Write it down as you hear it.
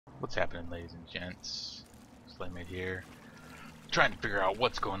What's happening, ladies and gents? Slaymate here. Trying to figure out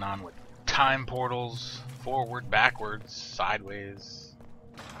what's going on with time portals. Forward, backwards, sideways.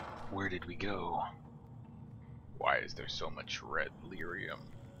 Where did we go? Why is there so much red lyrium?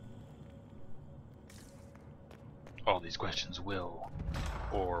 All these questions will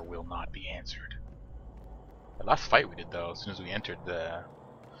or will not be answered. The last fight we did, though, as soon as we entered, the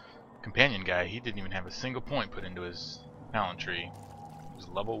companion guy, he didn't even have a single point put into his talent tree. He was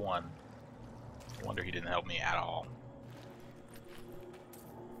level 1. I wonder he didn't help me at all.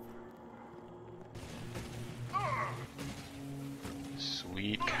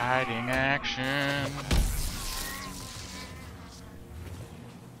 Sweet kiting action.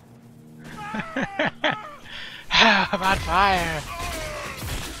 I'm on fire.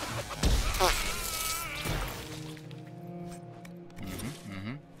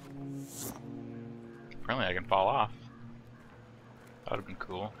 Apparently I can fall off. That would have been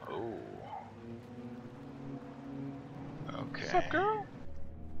cool. Oh. Okay. What's up, girl?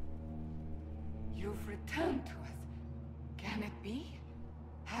 You've returned to us. Can it be?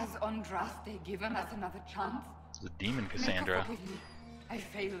 Has Andraste given us another chance? It's the demon Cassandra. Forgive me. I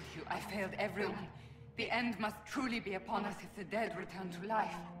failed you. I failed everyone. The end must truly be upon us if the dead return to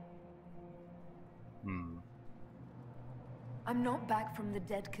life. I'm not back from the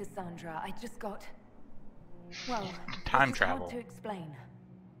dead, Cassandra. I just got... well, time this is travel. hard to explain.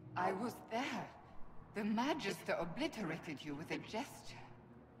 I was there. The Magister obliterated you with a gesture.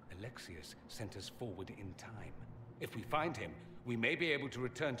 Alexius sent us forward in time. If we find him, we may be able to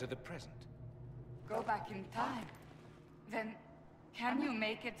return to the present. Go back in time. Then, can you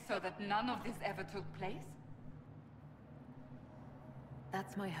make it so that none of this ever took place?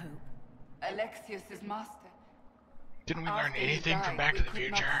 That's my hope. Alexius is master. Didn't we learn After he anything died, from Back we to the could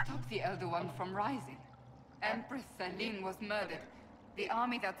Future? not stop the Elder One from rising. Empress Celine was murdered. The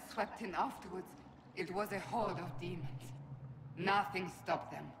army that swept in afterwards, it was a horde of demons. Nothing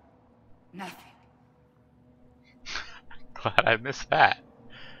stopped them. Nothing. Glad I missed that.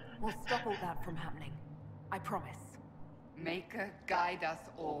 We'll stop all that from happening. I promise. Maker, guide us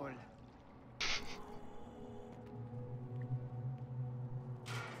all.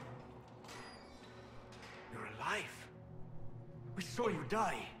 You're alive. We saw you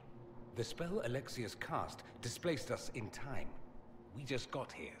die. The spell Alexius cast displaced us in time. We just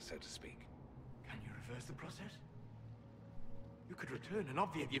got here, so to speak. Can you reverse the process? You could return and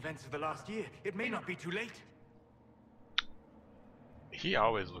obviate the events of the last year. It may not be too late. He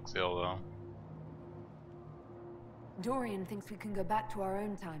always looks ill, though. Dorian thinks we can go back to our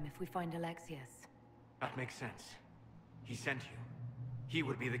own time if we find Alexius. That makes sense. He sent you. He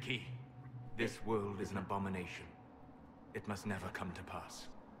would be the key. This world is an abomination. It must never come to pass.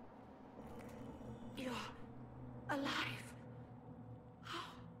 You're alive.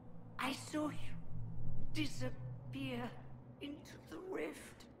 I saw you disappear into the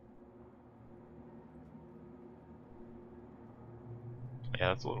rift. Yeah,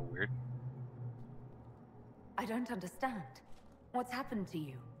 that's a little weird. I don't understand. What's happened to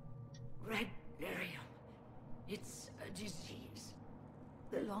you? Red lyrium. It's a disease.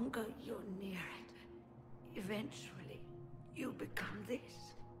 The longer you're near it, eventually you become this.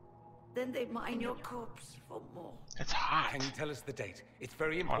 Then they mine your corpse for more. It's hot. Can you tell us the date? It's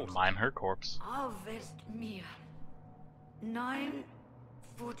very I want important. to mine her corpse. Harvest Mir.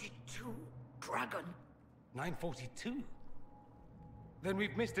 942 Dragon. 942? Then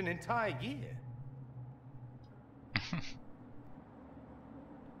we've missed an entire year.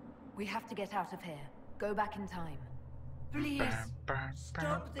 We have to get out of here. Go back in time. Please,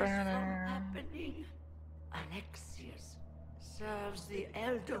 stop this from happening. Alexius serves the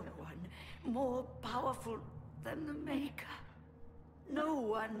Elder One, more powerful than the Maker. No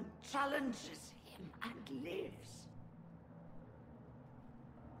one challenges him and lives.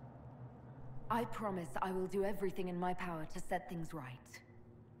 I promise I will do everything in my power to set things right.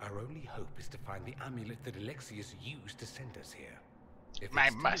 Our only hope is to find the amulet that Alexius used to send us here. If My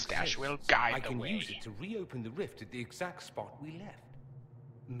it still mustache exists, will guide I the can way. use it to reopen the rift at the exact spot we left.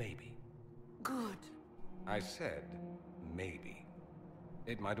 Maybe. Good. I said maybe.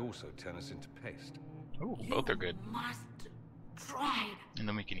 It might also turn us into paste. Ooh, both are good. You must try. And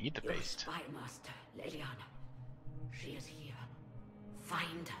then we can eat the Your paste. spy master, Leliana. She is here.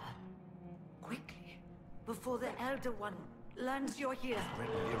 Find her. Quickly. Before the Elder One learns you're here. Red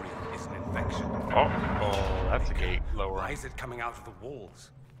lyrium is an infection. Oh, that's a gate lower. Why is it coming out of the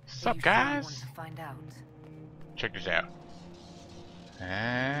walls? What's up, You sure guys? want to find out. Check this out.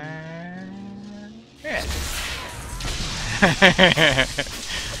 And yeah.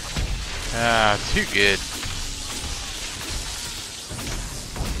 Ah, too good.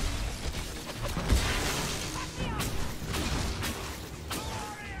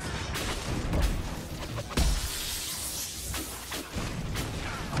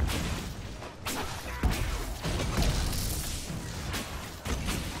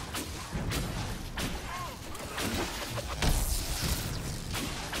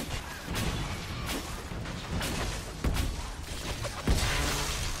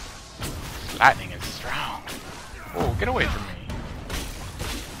 Get away from me.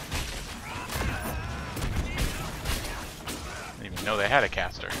 I didn't even know they had a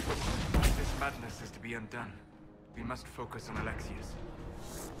caster. This madness is to be undone. We must focus on Alexius.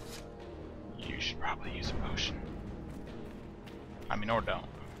 You should probably use a potion. I mean, or don't.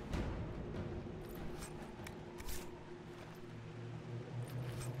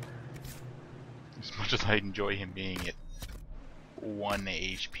 As much as I enjoy him being at 1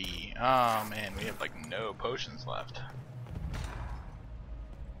 HP. Oh man, we have like no potions left.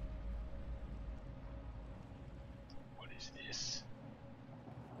 What is this?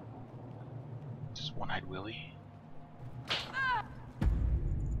 Just one-eyed Willy?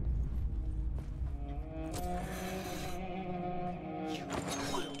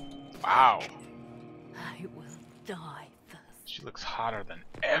 Wow. I will die first. She looks hotter than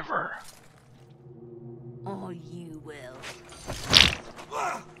ever. Or you will.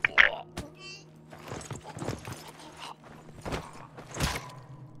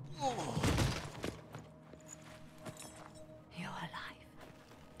 You're alive.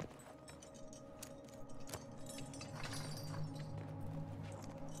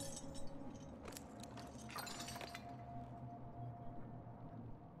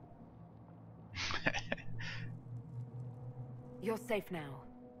 You're safe now.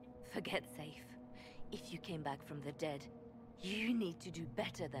 Forget safe. If you came back from the dead, you need to do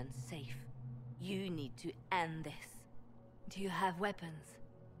better than safe. You need to end this. Do you have weapons?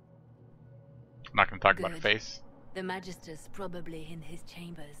 I'm not gonna talk about her Good. face. The Magister's probably in his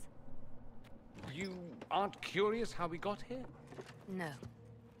chambers. You aren't curious how we got here? No.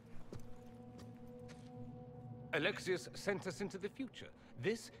 Alexius sent us into the future.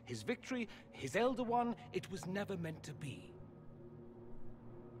 This, his victory, his Elder One, it was never meant to be.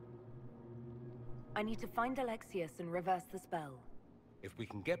 I need to find Alexius and reverse the spell. If we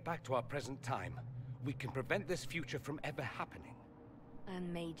can get back to our present time, we can prevent this future from ever happening.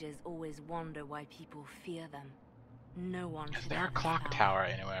 And mages always wonder why people fear them. No one Is should there a have this clock power. tower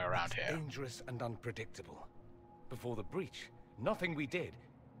anywhere around It's here? dangerous and unpredictable. Before the breach, nothing we did.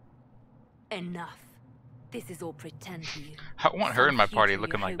 Enough. This is all pretend to you. I want her in my Some party future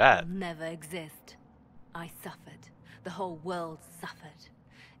looking you like hope that. will never exist. I suffered. The whole world suffered.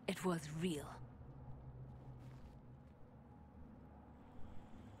 It was real.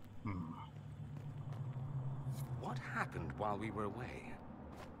 What happened while we were away?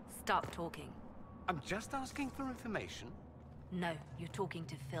 Stop talking. I'm just asking for information. No, you're talking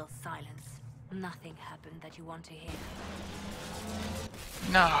to fill silence. Nothing happened that you want to hear.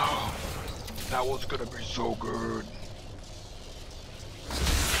 No! That was gonna be so good.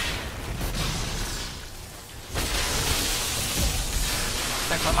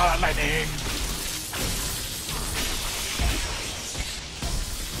 That's a lot of lightning!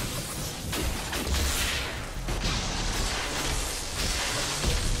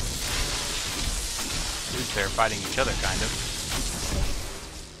 At least they're fighting each other, kind of.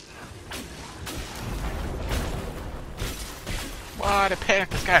 What? I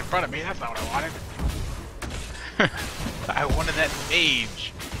panicked this guy in front of me. That's not what I wanted. I wanted that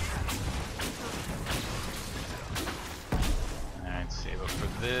mage. Alright, save up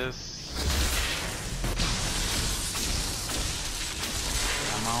for this.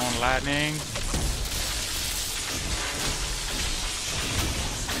 Come on, lightning.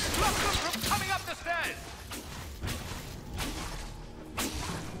 Look, coming up the stairs!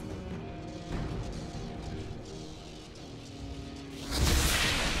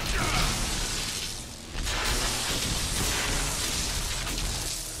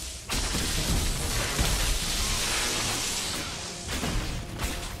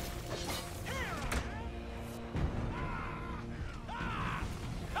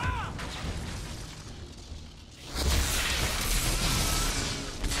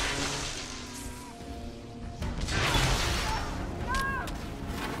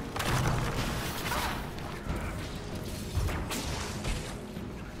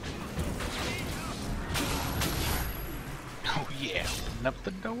 Oh yeah, open up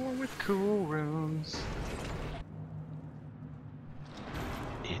the door with cool runes.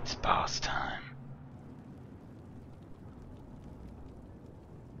 It's boss time.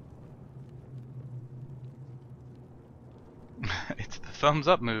 It's the thumbs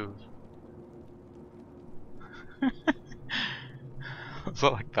up move. Is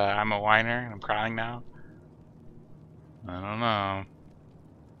it like the I'm a whiner and I'm crying now? I don't know.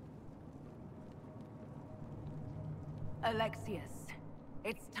 Alexius,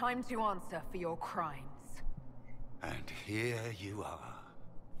 it's time to answer for your crimes. And here you are,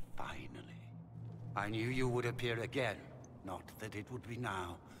 finally. I knew you would appear again. Not that it would be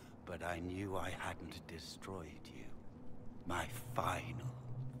now, but I knew I hadn't destroyed you. my final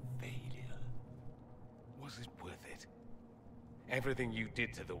failure. Was it worth it? Everything you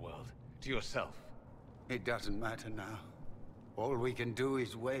did to the world, to yourself. It doesn't matter now. All we can do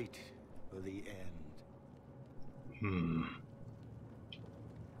is wait for the end.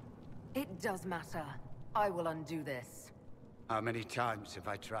 It does matter. I will undo this. How many times have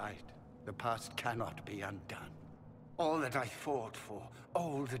I tried? The past cannot be undone. All that I fought for,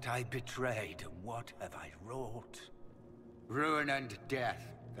 all that I betrayed, and what have I wrought? Ruin and death,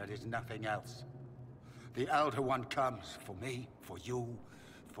 that is nothing else. The Elder One comes for me, for you,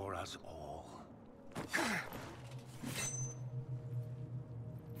 for us all.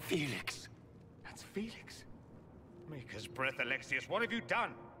 Felix. That's Felix. Maker's breath, Alexius. What have you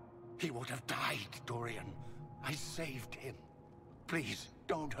done? He would have died, Dorian. I saved him. Please,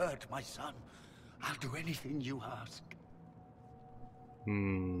 don't hurt my son. I'll do anything you ask.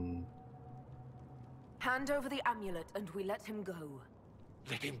 Hand over the amulet and we let him go.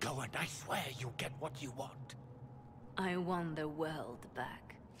 Let him go and I swear you'll get what you want. I want the world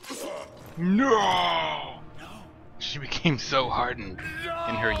back. No! She became so hardened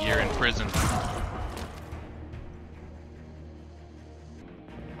in her year in prison.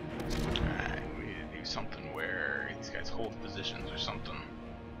 Alright, we need to do something where these guys hold positions or something.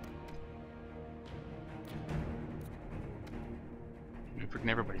 We're freaking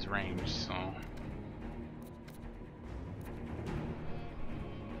everybody's range, so...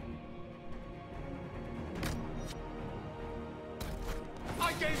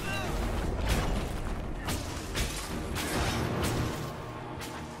 I gave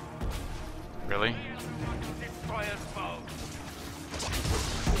Really? Destroyer's bow.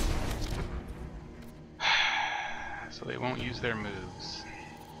 So they won't use their moves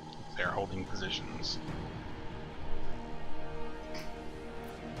if they're holding positions.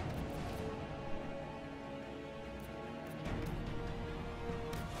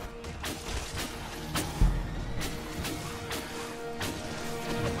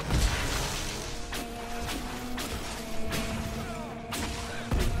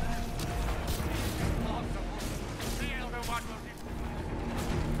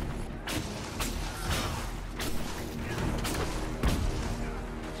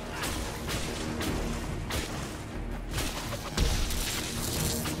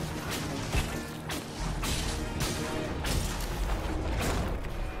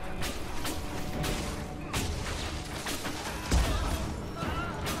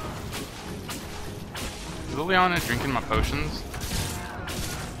 Is Liliana drinking my potions?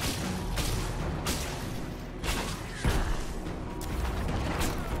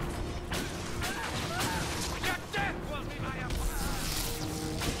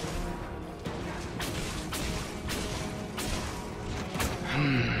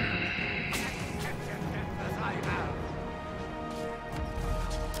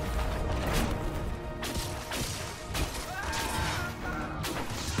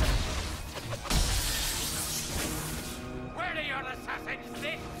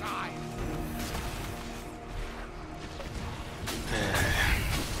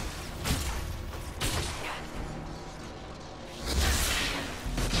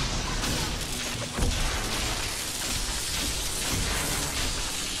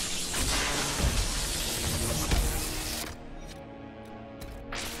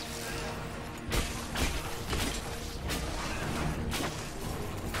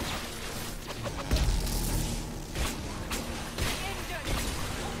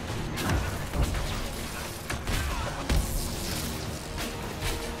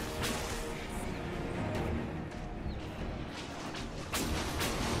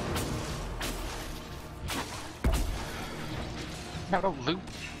 Out of loot.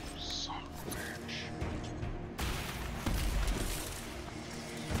 Son of a bitch.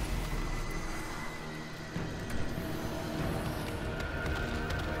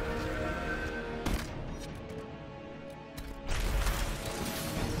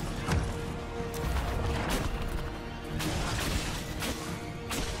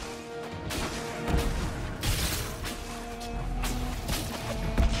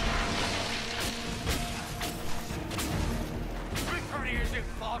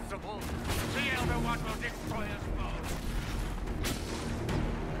 Impossible! The Elder One will destroy us both!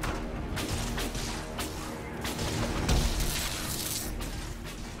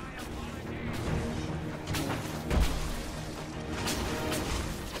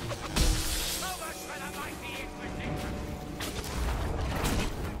 So much for the mighty Inquisition!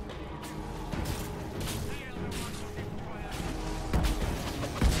 The Elder One will destroy us.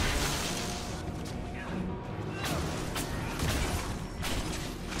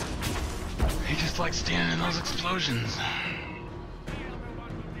 He just likes standing in those explosions.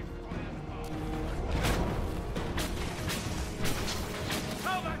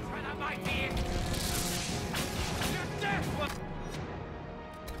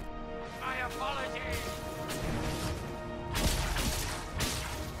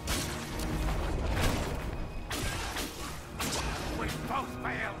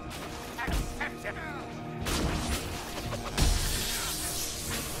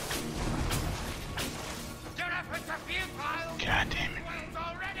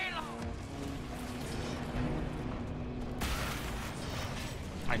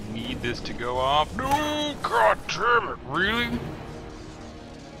 I need this to go off. No! God damn it! Really?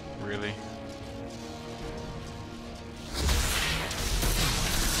 Really?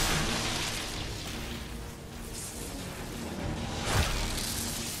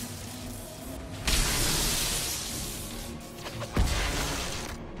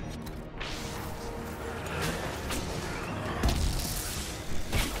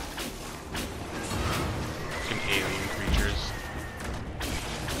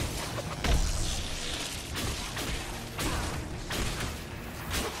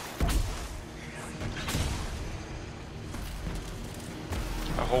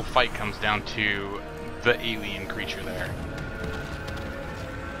 The whole fight comes down to the alien creature there.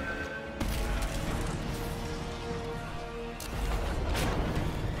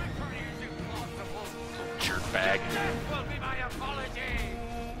 Jerk bag. That will be my apology.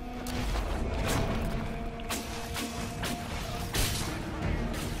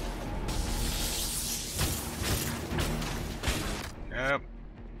 Yep.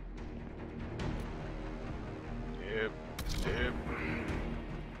 Yep. Yep.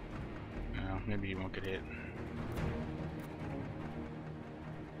 No, maybe you won't get hit.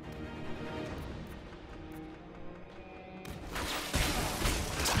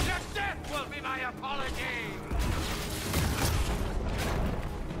 Your death will be my apology.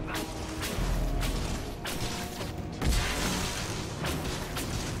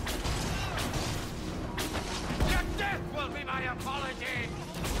 Your death will be my apology.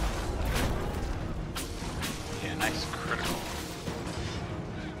 Yeah, nice critical.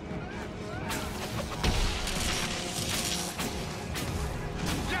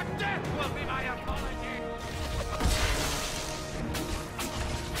 Your death will be my apology.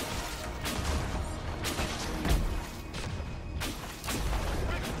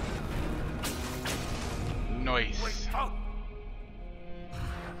 Nice. Oh.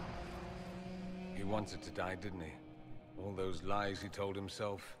 He wanted to die, didn't he? All those lies he told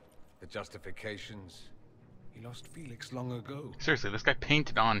himself, the justifications. He lost Felix long ago. Seriously, this guy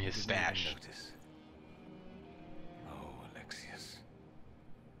painted on his Didn't even stash. notice. Oh, Alexius.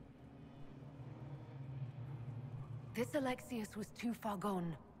 This Alexius was too far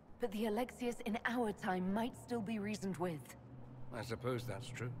gone, but the Alexius in our time might still be reasoned with. I suppose that's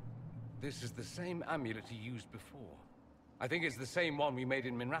true. This is the same amulet he used before. I think it's the same one we made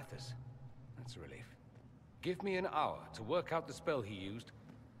in Minrathous. That's a relief. Give me an hour to work out the spell he used,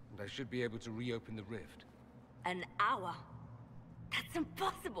 and I should be able to reopen the rift. An hour? That's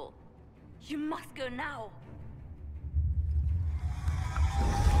impossible! You must go now!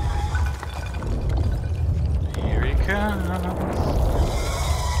 Here he comes. The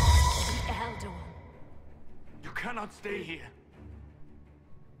Elder One. You cannot stay here.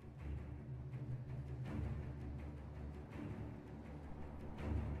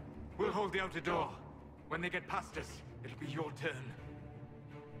 We'll hold the outer door. When they get past us, it'll be your turn.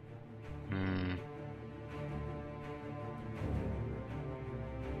 Hmm.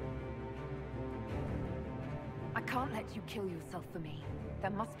 I can't let you kill yourself for me.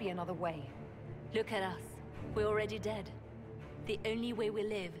 There must be another way. Look at us. We're already dead. The only way we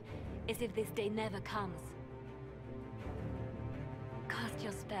live is if this day never comes. Cast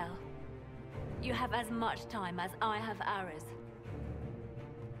your spell. You have as much time as I have hours.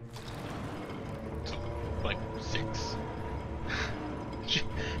 Like 6.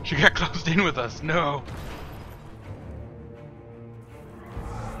 she got closed in with us. No.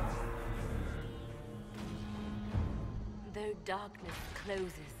 Though darkness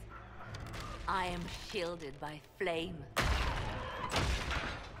closes, I am shielded by flame.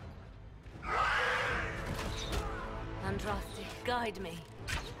 Andraste, guide me.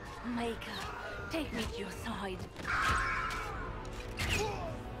 Maker, take me to your side.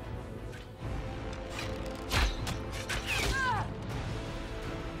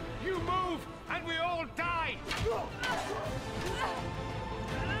 You move, and we all die.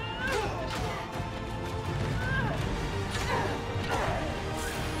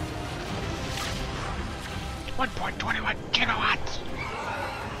 1.21 gigawatts.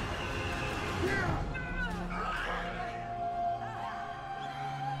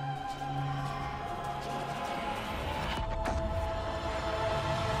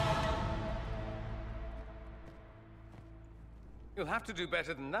 You'll have to do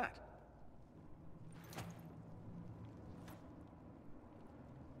better than that.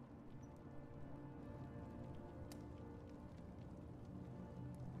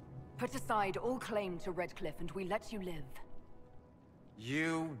 Put aside all claim to Redcliffe and we let you live.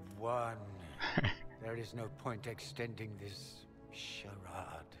 You won. There is no point extending this charade,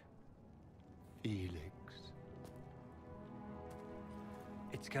 Felix.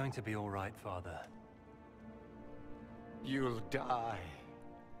 It It's going to be all right, Father. You'll die.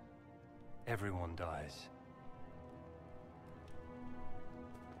 Everyone dies.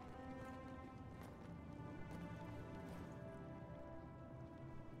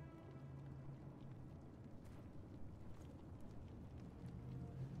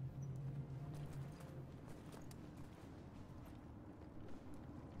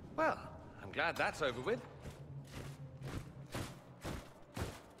 Well, I'm glad that's over with.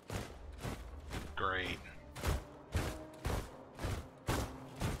 Great.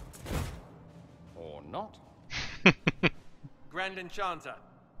 Or not. Grand Enchanter,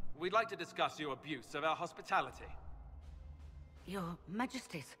 we'd like to discuss your abuse of our hospitality. Your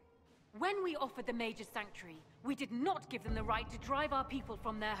Majesties. When we offered the Mage's Sanctuary, we did not give them the right to drive our people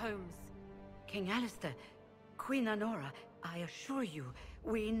from their homes. King Alistair, Queen Honora, I assure you,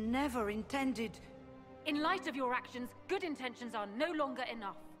 we never intended... In light of your actions, good intentions are no longer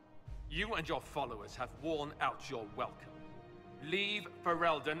enough. You and your followers have worn out your welcome. Leave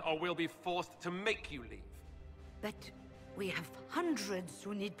Ferelden, or we'll be forced to make you leave. But we have hundreds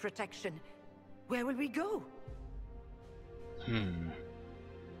who need protection. Where will we go?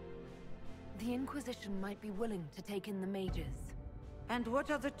 The Inquisition might be willing to take in the mages. And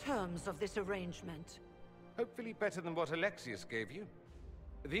what are the terms of this arrangement? Hopefully better than what Alexius gave you.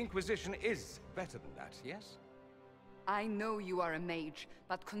 The Inquisition is better than that, yes? I know you are a mage,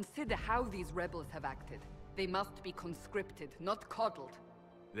 but consider how these rebels have acted. They must be conscripted, not coddled.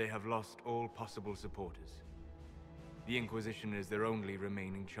 They have lost all possible supporters. The Inquisition is their only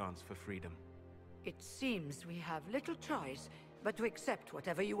remaining chance for freedom. It seems we have little choice but to accept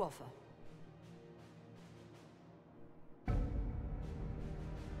whatever you offer.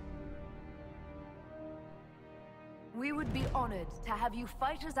 We would be honored to have you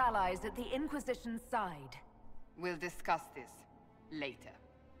fight as allies at the Inquisition's side. We'll discuss this later.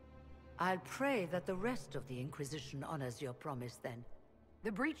 I'll pray that the rest of the Inquisition honors your promise then.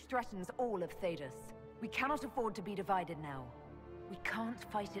 The breach threatens all of Thedas. We cannot afford to be divided now. We can't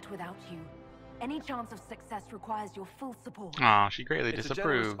fight it without you. Any chance of success requires your full support. Aw, she greatly It's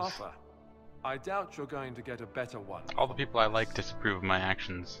disapproves. a generous offer. I doubt you're going to get a better one. All the people I like disapprove of my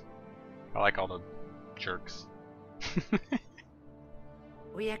actions. I like all the jerks.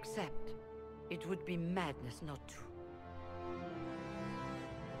 We accept. It would be madness not to.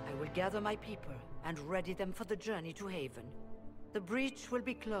 I will gather my people and ready them for the journey to Haven. The breach will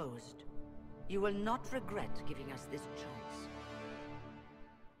be closed. You will not regret giving us this chance.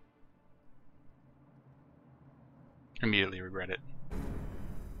 Immediately regret it.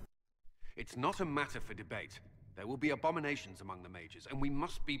 It's not a matter for debate. There will be abominations among the mages, and we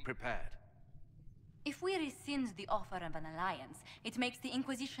must be prepared. If we rescind the offer of an alliance, it makes the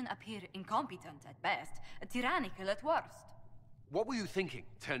Inquisition appear incompetent at best, tyrannical at worst. What were you thinking,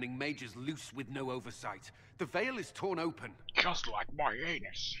 turning mages loose with no oversight? The veil is torn open. Just like my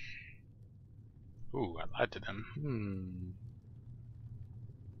anus. Ooh, I lied to them.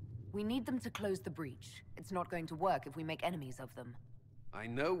 We need them to close the breach. It's not going to work if we make enemies of them. I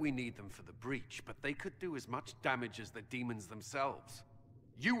know we need them for the breach, but they could do as much damage as the demons themselves.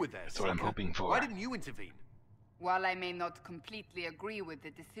 You were there, That's what I'm Seeker. hoping for. Why didn't you intervene? While I may not completely agree with the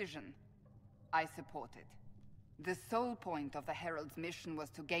decision, I support it. The sole point of the Herald's mission was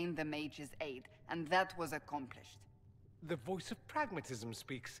to gain the mage's aid, and that was accomplished. The voice of pragmatism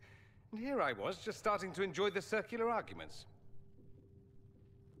speaks. And here I was, just starting to enjoy the circular arguments.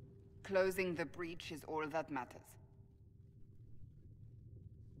 Closing the breach is all that matters.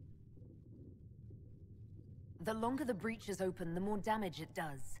 The longer the breach is open, the more damage it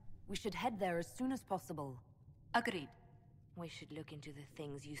does. We should head there as soon as possible. Agreed. We should look into the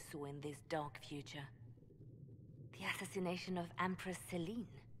things you saw in this dark future. The assassination of Empress Celine.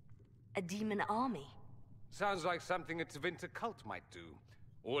 A demon army. Sounds like something a Tevinter cult might do.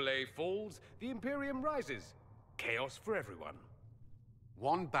 Orlais falls, the Imperium rises. Chaos for everyone.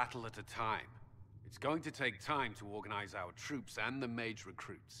 One battle at a time. It's going to take time to organize our troops and the mage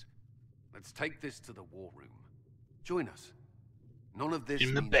recruits. Let's take this to the war room. Join us. None of this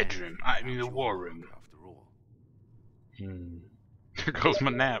In the means bedroom. anything I mean without the your war work, room. After all. Here goes my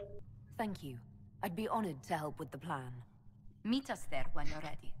nap. Thank you. I'd be honored to help with the plan. Meet us there when you're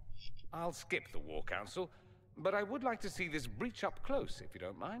ready. I'll skip the War Council, but I would like to see this breach up close, if you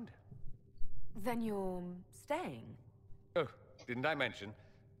don't mind. Then you're staying? Oh, didn't I mention?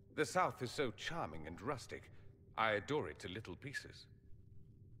 The South is so charming and rustic. I adore it to little pieces.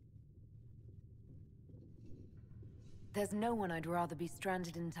 There's no one I'd rather be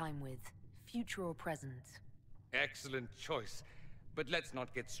stranded in time with, future or present. Excellent choice. But let's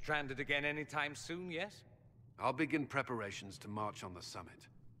not get stranded again anytime soon, yes? I'll begin preparations to march on the summit.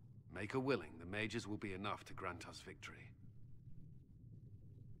 Make a willing, the mages will be enough to grant us victory.